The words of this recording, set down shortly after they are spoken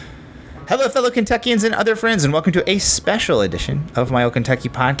Hello, fellow Kentuckians and other friends, and welcome to a special edition of my old Kentucky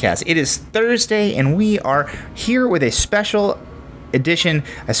podcast. It is Thursday, and we are here with a special edition,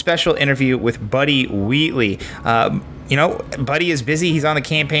 a special interview with Buddy Wheatley. Buddy is busy. He's on the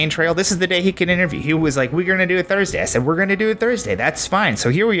campaign trail. This is the day he can interview. He was like, we're going to do it Thursday. I said, we're going to do it Thursday. That's fine. So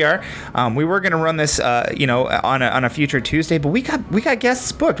here we are. We were going to run this, on a future Tuesday, but we got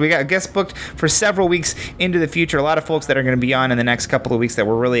guests booked. We got guests booked for several weeks into the future. A lot of folks that are going to be on in the next couple of weeks that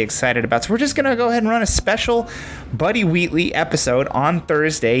we're really excited about. So we're just going to go ahead and run a special Buddy Wheatley episode on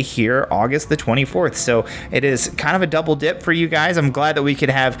Thursday here, August the 24th. So it is kind of a double dip for you guys. I'm glad that we could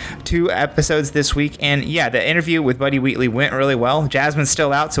have two episodes this week. And yeah, the interview with Buddy Wheatley went really well. Jasmine's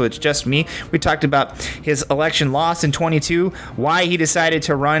still out, so it's just me. We talked about his election loss in 22, why he decided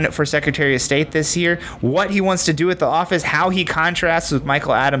to run for Secretary of State this year, what he wants to do with the office, how he contrasts with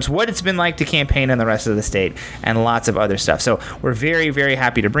Michael Adams, what it's been like to campaign in the rest of the state, and lots of other stuff. So we're very, very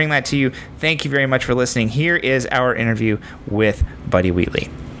happy to bring that to you. Thank you very much for listening. Here is our interview with Buddy Wheatley.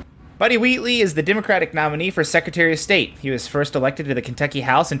 Buddy Wheatley is the Democratic nominee for Secretary of State. He was first elected to the Kentucky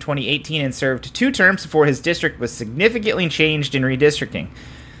House in 2018 and served 2 terms before his district was significantly changed in redistricting.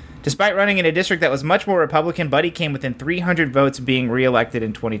 Despite running in a district that was much more Republican, Buddy came within 300 votes being reelected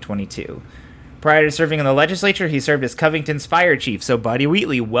in 2022. Prior to serving in the legislature, he served as Covington's fire chief. So Buddy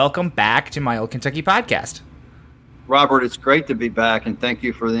Wheatley, welcome back to my old Kentucky podcast. Robert, it's great to be back, and thank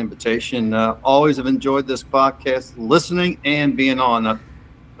you for the invitation. Always have enjoyed this podcast, listening and being on.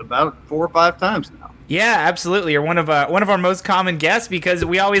 About 4 or 5 times now. Yeah, absolutely. You're one of our most common guests because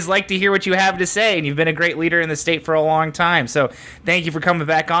we always like to hear what you have to say, and you've been a great leader in the state for a long time. So thank you for coming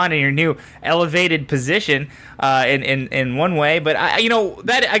back on in your new elevated position in one way. But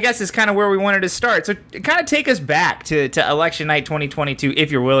that I guess is kind of where we wanted to start. So kind of take us back to election night 2022, if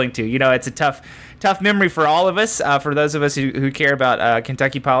you're willing to. It's a tough memory for all of us, for those of us who care about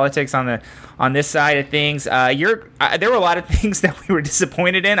Kentucky politics on this side of things. There were a lot of things that we were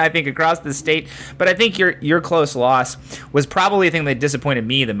disappointed in, I think, across the state, but I think your close loss was probably the thing that disappointed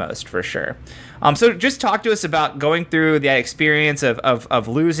me the most, for sure. So just talk to us about going through that experience of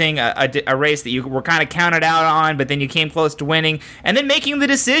losing a race that you were kind of counted out on, but then you came close to winning, and then making the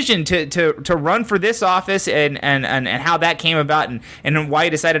decision to run for this office and how that came about and why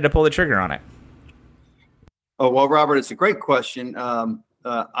you decided to pull the trigger on it. Oh, well, Robert, it's a great question.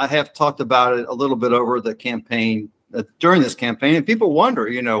 I have talked about it a little bit over the campaign, during this campaign, and people wonder,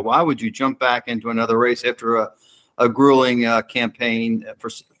 why would you jump back into another race after a grueling campaign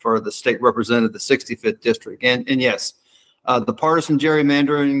for the state representative, the 65th district? And yes, the partisan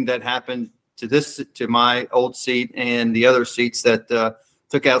gerrymandering that happened to my old seat and the other seats that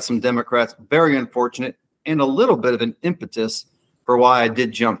took out some Democrats, very unfortunate, and a little bit of an impetus for why I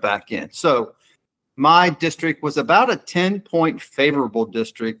did jump back in. So my district was about a 10-point favorable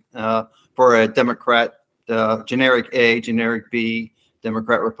district for a Democrat, generic A, generic B,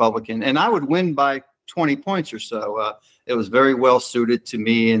 Democrat, Republican, and I would win by 20 points or so. It was very well suited to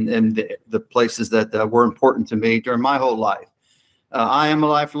me and the places that were important to me during my whole life. I am a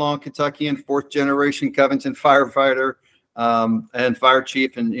lifelong Kentuckian, 4th-generation Covington firefighter and fire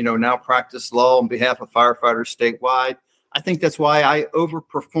chief, and now practice law on behalf of firefighters statewide. I think that's why I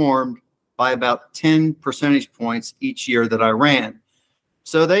overperformed by about 10 percentage points each year that I ran.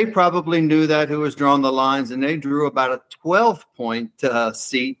 So they probably knew that, who was drawing the lines, and they drew about a 12-point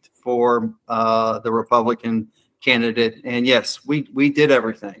seat for the Republican candidate. And yes, we did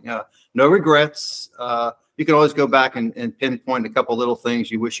everything. No regrets. You can always go back and pinpoint a couple little things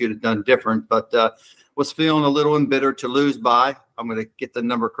you wish you'd have done different, but was feeling a little embittered to lose by, I'm going to get the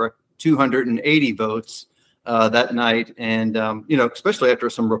number correct, 280 votes. That night, and especially after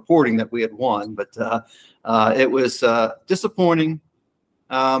some reporting that we had won, but it was disappointing.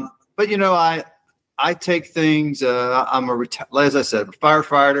 But I take things. I'm as I said, a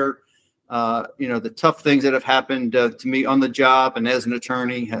firefighter. The tough things that have happened to me on the job and as an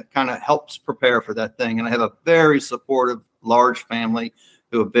attorney kind of helps prepare for that thing. And I have a very supportive, large family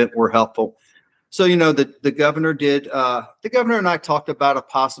who were helpful. So, the governor did, the governor and I talked about a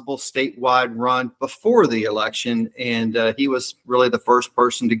possible statewide run before the election. And he was really the first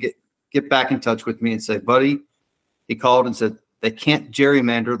person to get back in touch with me and say, Buddy, he called and said, they can't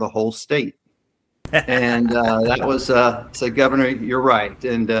gerrymander the whole state. And that was, said, Governor, you're right.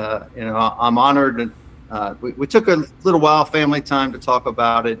 And, I'm honored. And we took a little while, family time, to talk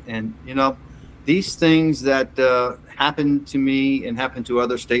about it. And, these things that happened to me and happened to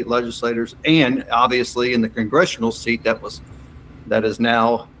other state legislators, and obviously in the congressional seat that is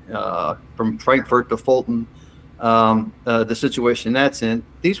now from Frankfort to Fulton, the situation that's in.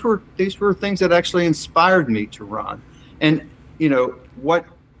 These were things that actually inspired me to run. And what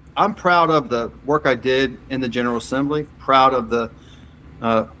I'm proud of the work I did in the General Assembly. Proud of the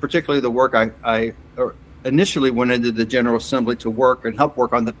particularly the work I initially went into the General Assembly to work and help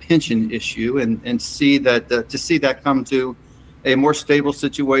work on the pension issue, and see that to see that come to a more stable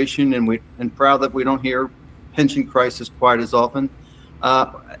situation, and proud that we don't hear pension crisis quite as often.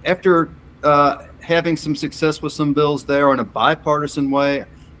 After having some success with some bills there in a bipartisan way,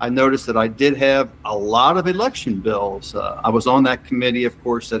 I noticed that I did have a lot of election bills. I was on that committee, of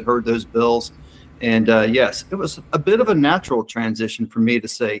course, that heard those bills. And yes, it was a bit of a natural transition for me to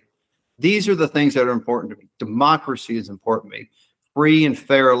say, these are the things that are important to me. Democracy is important to me. Free and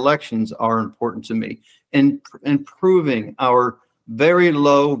fair elections are important to me. And improving our very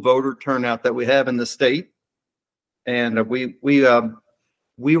low voter turnout that we have in the state. And these are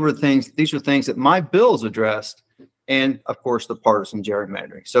things that my bills addressed. And of course, the partisan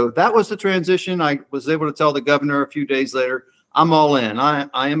gerrymandering. So that was the transition. I was able to tell the governor a few days later, I'm all in. I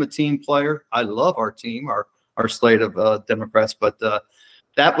am a team player. I love our team, our slate of Democrats. But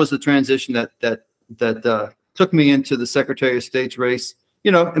that was the transition that took me into the Secretary of State's race.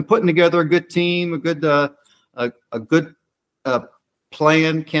 And putting together a good team, a good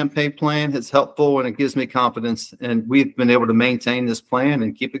campaign plan is helpful, and it gives me confidence. And we've been able to maintain this plan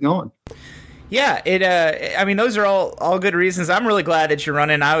and keep it going. Yeah, I mean, those are all good reasons. I'm really glad that you're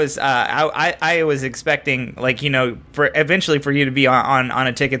running. I was expecting, for eventually for you to be on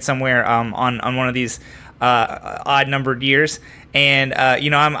a ticket somewhere, on one of these odd numbered years. And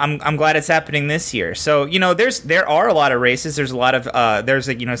I'm glad it's happening this year. So there are a lot of races. There's a lot of there's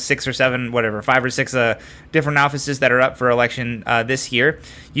 6 or 7, whatever, 5 or 6 different offices that are up for election this year.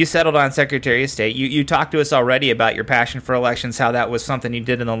 You settled on Secretary of State. You talked to us already about your passion for elections, how that was something you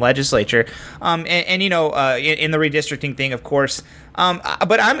did in the legislature, in the redistricting thing, of course.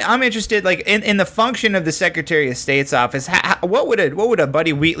 But I'm interested, in the function of the Secretary of State's office. What would a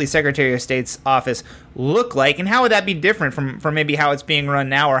Buddy Wheatley Secretary of State's office look like, and how would that be different from maybe how it's being run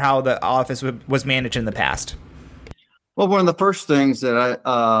now, or how the office was managed in the past? Well, one of the first things that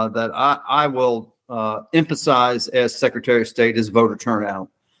I will emphasize as Secretary of State is voter turnout.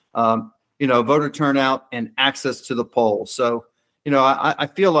 Voter turnout and access to the polls. So, I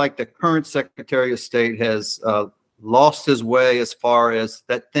feel like the current Secretary of State has lost his way as far as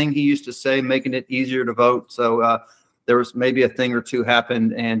that thing he used to say, making it easier to vote. So there was maybe a thing or two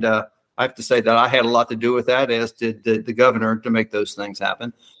happened, and I have to say that I had a lot to do with that, as did the governor, to make those things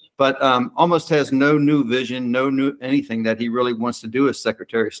happen. But almost has no new vision, no new anything that he really wants to do as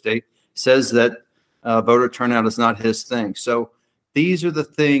Secretary of State. Says that voter turnout is not his thing. So these are the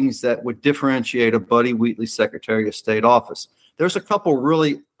things that would differentiate a Buddy Wheatley Secretary of State office. There's a couple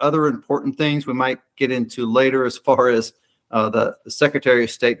really other important things we might get into later, as far as the Secretary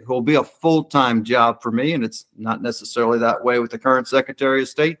of State, who will be a full-time job for me, and it's not necessarily that way with the current Secretary of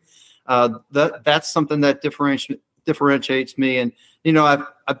State. That's something that differentiates me. And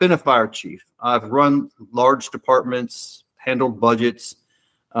I've been a fire chief. I've run large departments, handled budgets,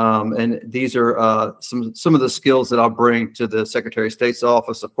 and these are some of the skills that I'll bring to the Secretary of State's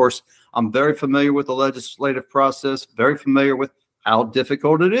office. Of course, I'm very familiar with the legislative process, very familiar with how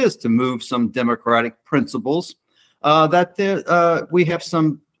difficult it is to move some democratic principles. We have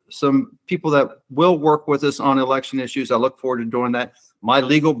some people that will work with us on election issues. I look forward to doing that. My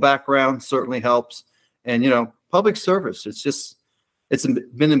legal background certainly helps, and public service. It's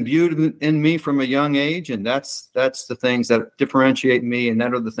been imbued in me from a young age, and that's the things that differentiate me, and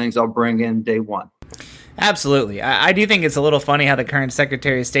that are the things I'll bring in day one. Absolutely. I do think it's a little funny how the current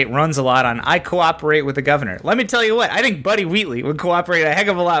Secretary of State runs a lot on, I cooperate with the governor. Let me tell you what, I think Buddy Wheatley would cooperate a heck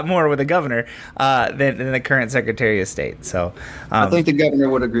of a lot more with the governor than the current Secretary of State. So I think the governor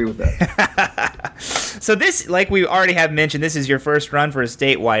would agree with that. So this, like we already have mentioned, this is your first run for a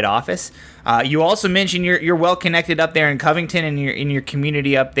statewide office. You also mentioned you're well connected up there in Covington, and in your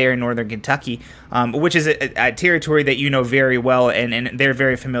community up there in northern Kentucky, which is a territory that you know very well, and they're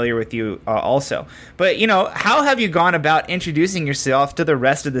very familiar with you also. But how have you gone about introducing yourself to the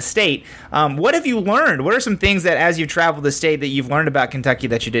rest of the state? What have you learned? What are some things that, as you've traveled the state, that you've learned about Kentucky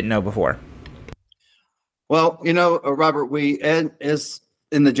that you didn't know before? Well, Robert, as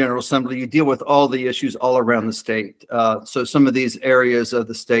in the General Assembly, you deal with all the issues all around the state. So some of these areas of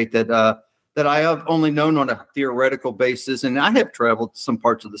the state that I have only known on a theoretical basis, and I have traveled some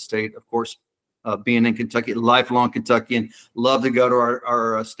parts of the state, of course, being in Kentucky, lifelong Kentuckian, love to go to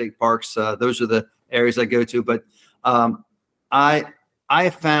our state parks. Those are the areas I go to. But I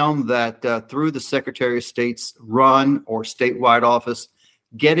have found that through the Secretary of State's run or statewide office,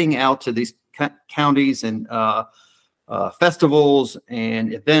 getting out to these counties and festivals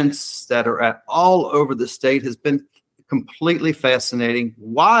and events that are at all over the state has been completely fascinating.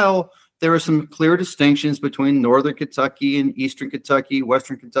 While there are some clear distinctions between Northern Kentucky and Eastern Kentucky,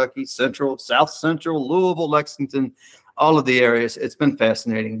 Western Kentucky, Central, South Central, Louisville, Lexington, all of the areas. It's been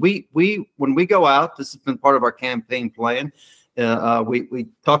fascinating. We when we go out, this has been part of our campaign plan. We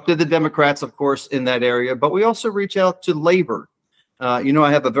talk to the Democrats, of course, in that area, but we also reach out to labor.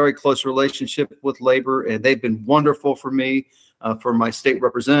 I have a very close relationship with labor, and they've been wonderful for me for my state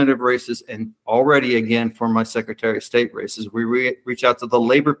representative races, and already again for my Secretary of State races. We reach out to the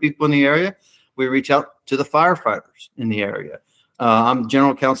labor people in the area. We reach out to the firefighters in the area. I'm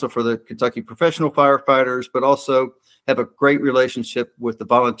general counsel for the Kentucky Professional Firefighters, but also have a great relationship with the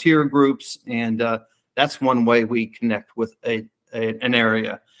volunteer groups, and that's one way we connect with an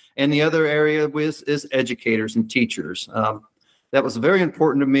area. And the other area is educators and teachers. That was very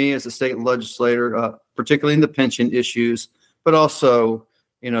important to me as a state legislator, particularly in the pension issues, but also,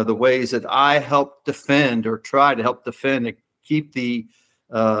 the ways that I help defend or try to help defend and keep the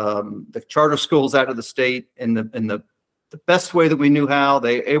charter schools out of the state in the best way that we knew how.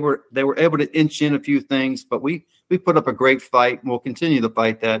 They were able to inch in a few things, but we put up a great fight, and we'll continue to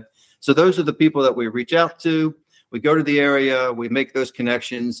fight that. So those are the people that we reach out to. We go to the area, we make those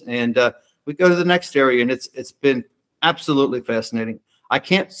connections, and we go to the next area, and it's been absolutely fascinating. I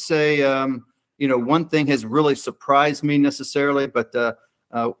can't say, one thing has really surprised me necessarily, but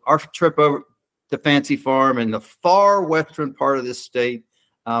our trip over to Fancy Farm in the far western part of this state,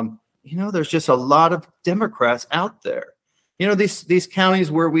 there's just a lot of Democrats out there. These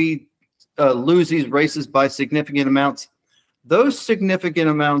counties where we lose these races by significant amounts, those significant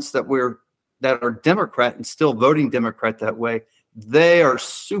amounts that are Democrat and still voting Democrat that way, they are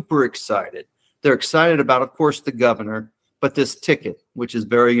super excited. They're excited about, of course, the governor, but this ticket, which is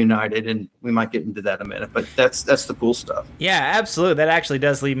very united, and we might get into that in a minute, but that's the cool stuff. Yeah, absolutely. That actually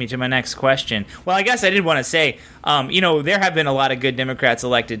does lead me to my next question. Well, I guess I did want to say, there have been a lot of good Democrats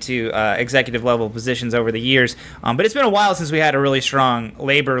elected to executive level positions over the years, but it's been a while since we had a really strong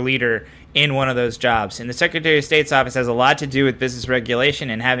labor leader in one of those jobs. And the Secretary of State's office has a lot to do with business regulation,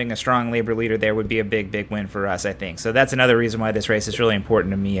 and having a strong labor leader there would be a big, big win for us, I think. So that's another reason why this race is really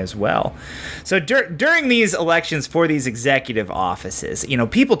important to me as well. So during these elections for these executive offices,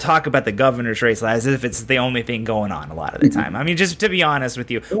 people talk about the governor's race as if it's the only thing going on a lot of the time. I mean, just to be honest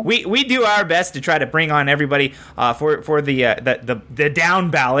with you, we do our best to try to bring on everybody for the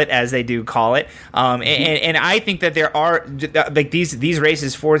down ballot, as they do call it. And I think that there are like these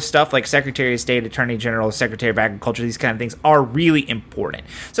races for stuff like Secretary of State, Attorney General, Secretary of Agriculture, these kind of things are really important.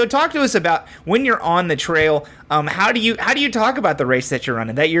 So talk to us about when you're on the trail. How do you talk about the race that you're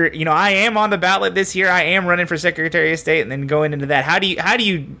running? That I am on the ballot this year. I am running for Secretary of State, and then going into that, how do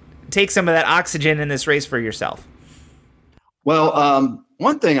you take some of that oxygen in this race for yourself? Well,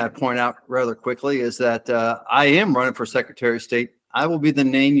 one thing I point out rather quickly is that I am running for Secretary of State. I will be the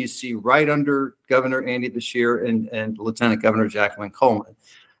name you see right under Governor Andy Beshear and Lieutenant Governor Jacqueline Coleman.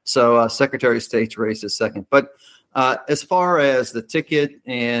 So Secretary of State's race is second. But as far as the ticket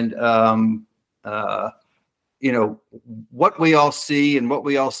and, what we all see and what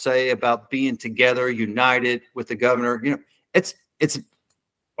we all say about being together, united with the governor, it's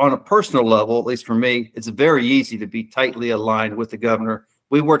on a personal level, at least for me, it's very easy to be tightly aligned with the governor.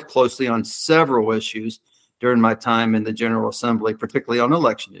 We worked closely on several issues during my time in the General Assembly, particularly on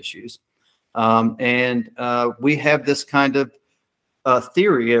election issues. And we have this kind of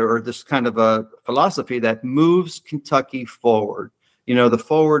theory or this kind of a philosophy that moves Kentucky forward. The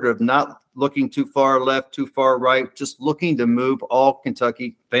forward of not looking too far left, too far right, just looking to move all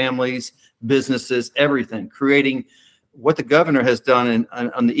Kentucky families, businesses, everything, creating what the governor has done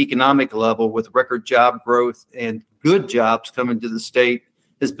on the economic level with record job growth and good jobs coming to the state.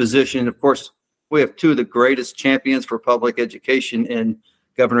 His position, of course, we have two of the greatest champions for public education in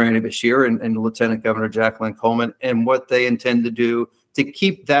Governor Andy Beshear and Lieutenant Governor Jacqueline Coleman, and what they intend to do to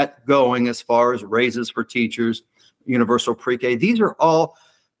keep that going as far as raises for teachers, universal pre-K. These are all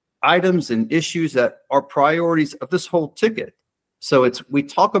items and issues that are priorities of this whole ticket. So we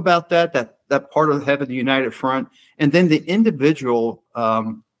talk about that part of having the united front, and then the individual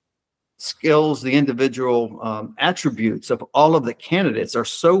skills, the individual attributes of all of the candidates are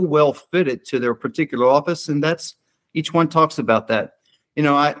so well fitted to their particular office, and that's each one talks about that.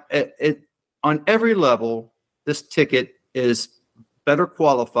 On every level, this ticket is better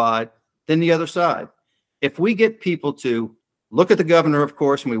qualified than the other side. If we get people to look at the governor, of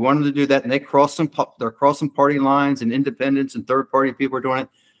course, and we want them to do that, and they're crossing party lines, and independents and third party people are doing it,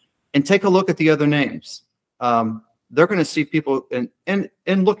 and take a look at the other names. They're going to see people and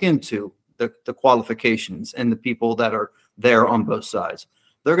look into the qualifications and the people that are there on both sides.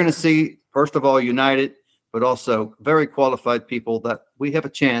 They're going to see, first of all, united. but also very qualified people that we have a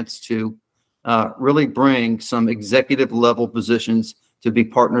chance to really bring some executive level positions to be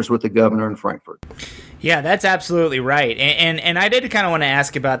partners with the governor in Frankfort. Yeah, that's absolutely right. And I did kind of want to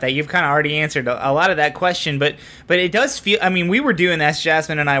ask about that. You've kind of already answered a lot of that question, but it does feel, I mean, we were doing this,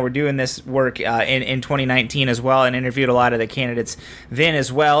 Jasmine and I were doing this work in 2019 as well, and interviewed a lot of the candidates then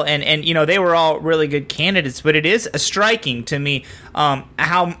as well. And you know, they were all really good candidates, but it is striking to me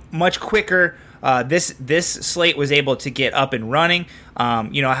how much quicker this slate was able to get up and running.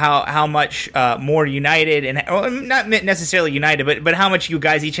 You know, how much more united, and not necessarily united, but how much you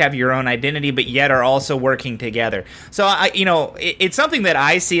guys each have your own identity, but yet are also working together. So it's something that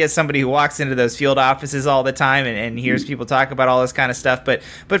I see as somebody who walks into those field offices all the time and hears people talk about all this kind of stuff. But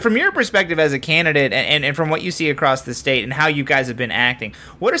from your perspective as a candidate, and from what you see across the state and how you guys have been acting,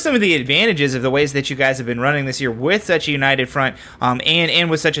 what are some of the advantages of the ways that you guys have been running this year with such a united front, and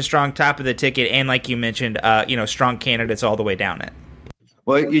with such a strong top of the ticket, and like you mentioned, strong candidates all the way down it?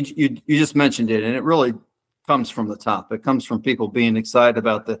 Well, you just mentioned it, and it really comes from the top. It comes from people being excited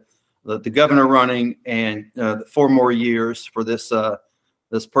about the governor running, and 4 more years for this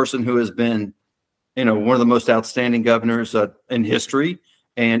person who has been, one of the most outstanding governors in history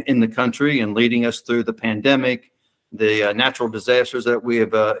and in the country, and leading us through the pandemic, the natural disasters that we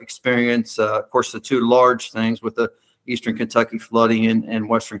have experienced. Of course, the 2 large things with the Eastern Kentucky flooding and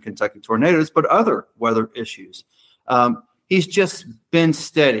Western Kentucky tornadoes, but other weather issues. He's just been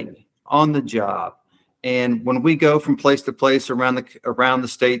steady on the job. And when we go from place to place around the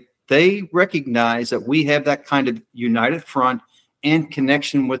state, they recognize that we have that kind of united front and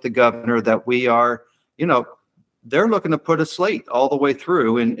connection with the governor, that we are, they're looking to put a slate all the way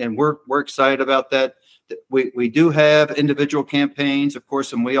through. And we're excited about that. We do have individual campaigns, of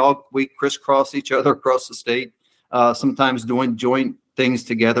course, and we crisscross each other across the state, sometimes doing joint things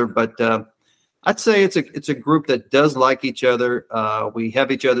together. But I'd say it's a group that does like each other. We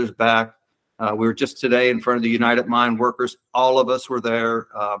have each other's back. We were just today in front of the United Mine Workers. All of us were there.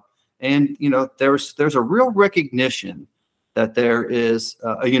 And there's a real recognition that there is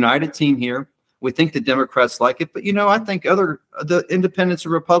a united team here. We think the Democrats like it, but I think the independents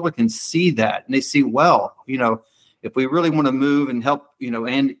and Republicans see that, and they see, well, if we really want to move and help,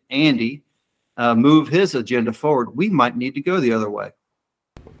 and Andy move his agenda forward, we might need to go the other way.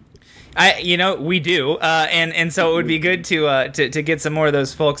 We do, and so it would be good to get some more of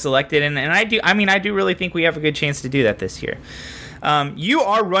those folks elected, and I do really think we have a good chance to do that this year. You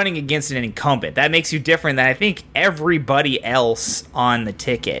are running against an incumbent. That makes you different than I think everybody else on the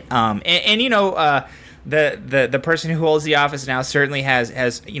ticket. The person who holds the office now certainly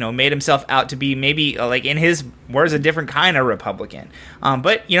has made himself out to be maybe like in his words a different kind of Republican.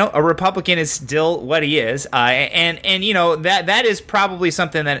 But a Republican is still what he is, and that is probably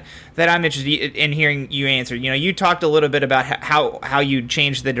something that I'm interested in hearing you answer. You talked a little bit about how you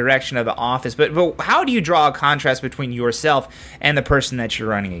changed the direction of the office, but how do you draw a contrast between yourself and the person that you're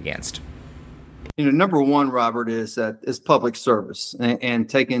running against? Number one, Robert, is public service and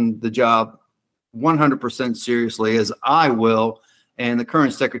taking the job 100% seriously, as I will. And the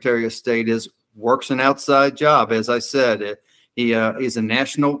current Secretary of State works an outside job. As I said, he's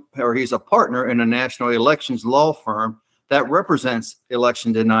a partner in a national elections law firm that represents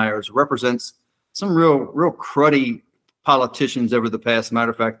election deniers, represents some real cruddy politicians over the past.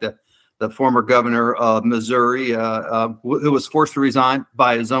 Matter of fact, the former governor of Missouri, who was forced to resign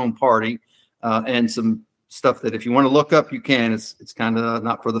by his own party, and some stuff that if you want to look up, you can. It's kind of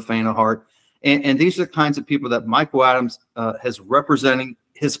not for the faint of heart. And these are the kinds of people that Michael Adams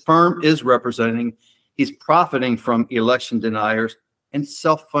his firm is representing. He's profiting from election deniers and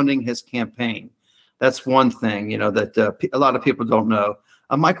self-funding his campaign. That's one thing, that a lot of people don't know.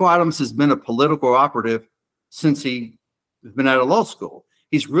 Michael Adams has been a political operative since he's been out of law school.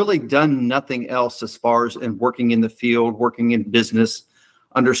 He's really done nothing else as far as in working in the field, working in business,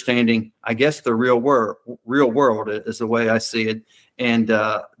 understanding, I guess, the real world is the way I see it. And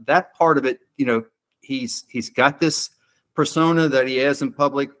that part of it, he's got this persona that he has in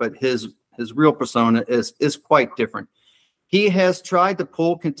public, but his real persona is quite different. He has tried to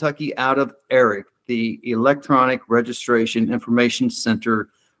pull Kentucky out of ERIC, the Electronic Registration Information Center,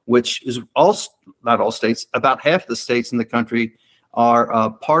 which is not all states, about half the states in the country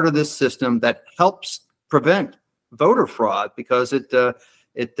are part of this system that helps prevent voter fraud, because it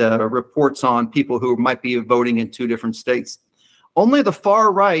reports on people who might be voting in 2 different states. Only the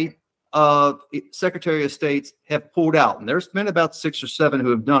far right Secretary of States have pulled out, and there's been about 6 or 7 who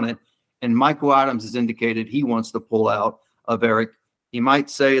have done it. And Michael Adams has indicated he wants to pull out of ERIC. He might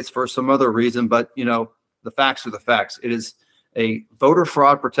say it's for some other reason, but the facts are the facts. It is a voter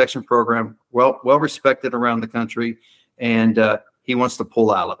fraud protection program, well respected around the country, and he wants to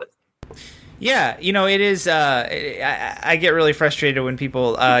pull out of it. Yeah, it is. I get really frustrated when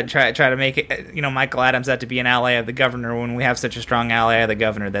people try to make it, Michael Adams out to be an ally of the governor when we have such a strong ally of the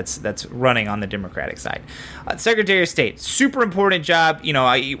governor that's running on the Democratic side. Secretary of State, super important job.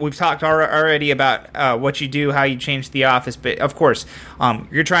 We've talked already about what you do, how you change the office, but of course,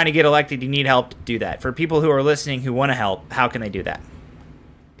 you're trying to get elected. You need help to do that. For people who are listening who want to help, how can they do that?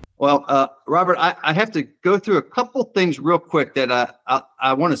 Well, Robert, I have to go through a couple things real quick that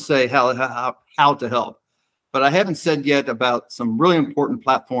I want to say how to help, but I haven't said yet about some really important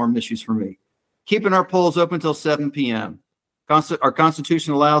platform issues for me. Keeping our polls open until 7 p.m. Our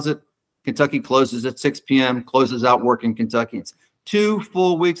Constitution allows it. Kentucky closes at 6 p.m., closes out working Kentuckians. 2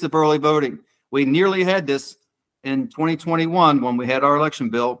 full weeks of early voting. We nearly had this in 2021 when we had our election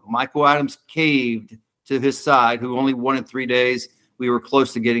bill. Michael Adams caved to his side, who only won in 3 days. We were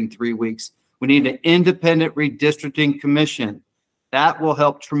close to getting 3 weeks. We need an independent redistricting commission. That will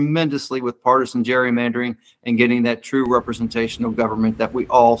help tremendously with partisan gerrymandering and getting that true representational government that we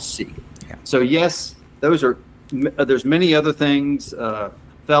all seek. Yeah. So yes, there's many other things,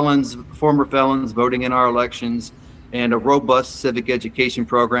 former felons voting in our elections, and a robust civic education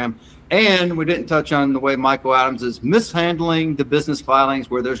program. And we didn't touch on the way Michael Adams is mishandling the business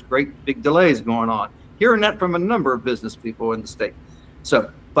filings where there's great big delays going on. Hearing that from a number of business people in the state.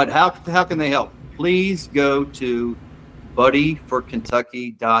 So, but how can they help? Please go to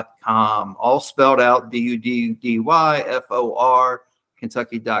buddyforkentucky.com, all spelled out, BUDDYFOR,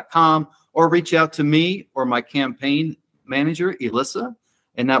 Kentucky.com, or reach out to me or my campaign manager, Elissa,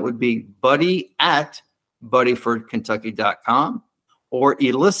 and that would be buddy at buddyforkentucky.com or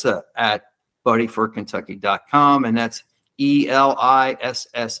Elissa at buddyforkentucky.com, and that's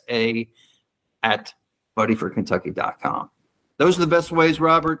ELISSA at buddyforkentucky.com. Those are the best ways,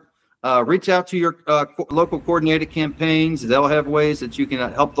 Robert. Reach out to your local coordinated campaigns. They'll have ways that you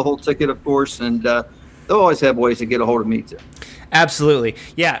can help the whole ticket, of course, and they'll always have ways to get a hold of me, too. Absolutely.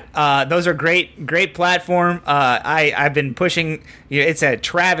 Yeah, those are great platform. I've been pushing. It's a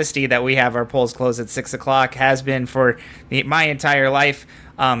travesty that we have our polls closed at 6 o'clock, has been for my entire life.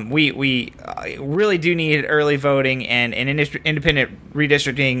 We really do need early voting, and an independent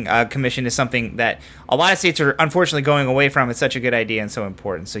redistricting commission is something that a lot of states are unfortunately going away from. It's such a good idea and so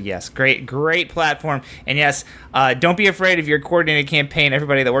important. So yes, great platform. And yes, don't be afraid of your coordinated campaign.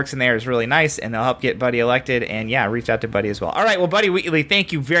 Everybody that works in there is really nice, and they'll help get Buddy elected. And yeah, reach out to Buddy as well. All right, well, Buddy Wheatley,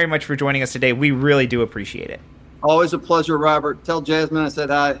 thank you very much for joining us today. We really do appreciate it. Always a pleasure, Robert. Tell Jasmine I said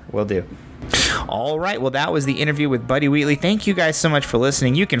hi. Will do. All right, well, that was the interview with Buddy Wheatley. Thank you guys so much for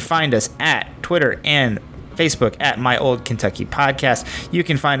listening. You can find us at Twitter and Facebook at My Old Kentucky Podcast. You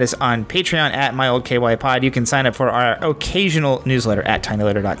can find us on Patreon at My Old KY Pod. You can sign up for our occasional newsletter at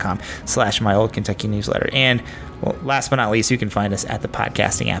tinyletter.com/My Old Kentucky Newsletter. And well, last but not least, you can find us at the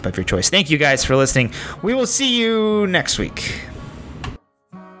podcasting app of your choice. Thank you guys for listening. We will see you next week.